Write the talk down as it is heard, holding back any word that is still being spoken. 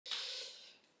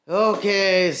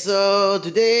Okay, so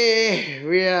today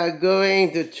we are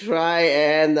going to try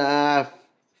and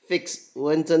fix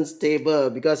Winton's table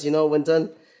because you know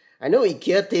Winton, I know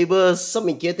IKEA tables, some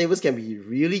IKEA tables can be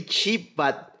really cheap,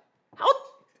 but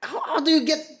how do you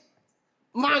get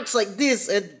marks like this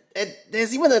and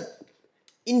there's even a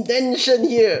indentation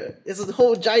here. There's a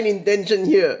whole giant indentation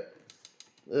here.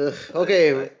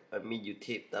 Okay. I mean, you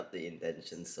taped up the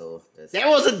indentation, so there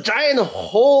was a giant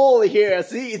hole here.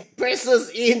 See, it presses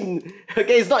in.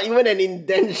 Okay, it's not even an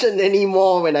indentation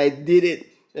anymore when I did it.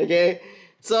 Okay,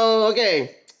 so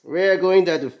we're going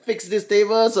to have to fix this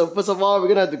table. So first of all, we're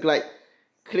gonna have to like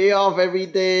clear off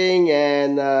everything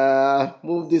and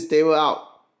move this table out.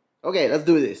 Okay, let's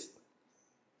do this.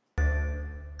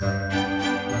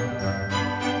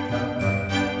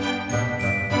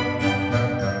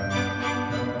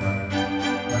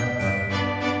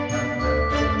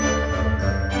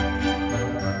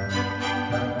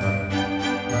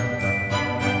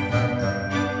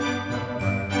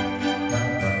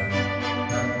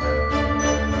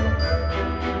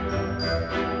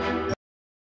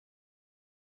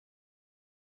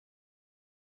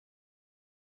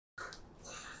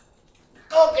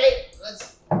 Okay,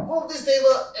 let's move this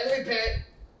table and repair it.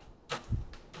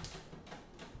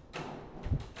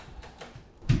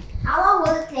 How long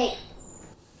will it take?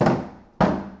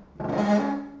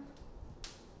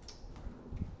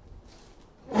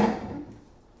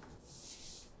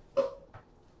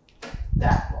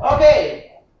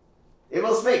 Okay, it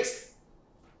was fixed.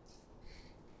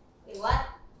 Wait, what?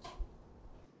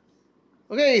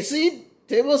 Okay, see,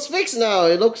 table's fixed now.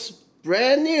 It looks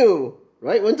brand new,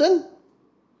 right, Winton?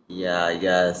 yeah, I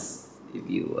guess if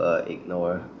you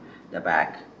ignore the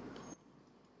back.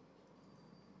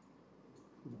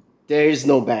 There is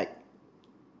no back.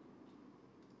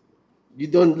 You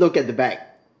don't look at the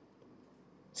back.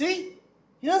 See?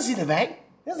 You don't see the back.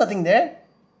 There's nothing there.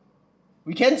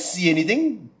 We can't see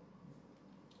anything.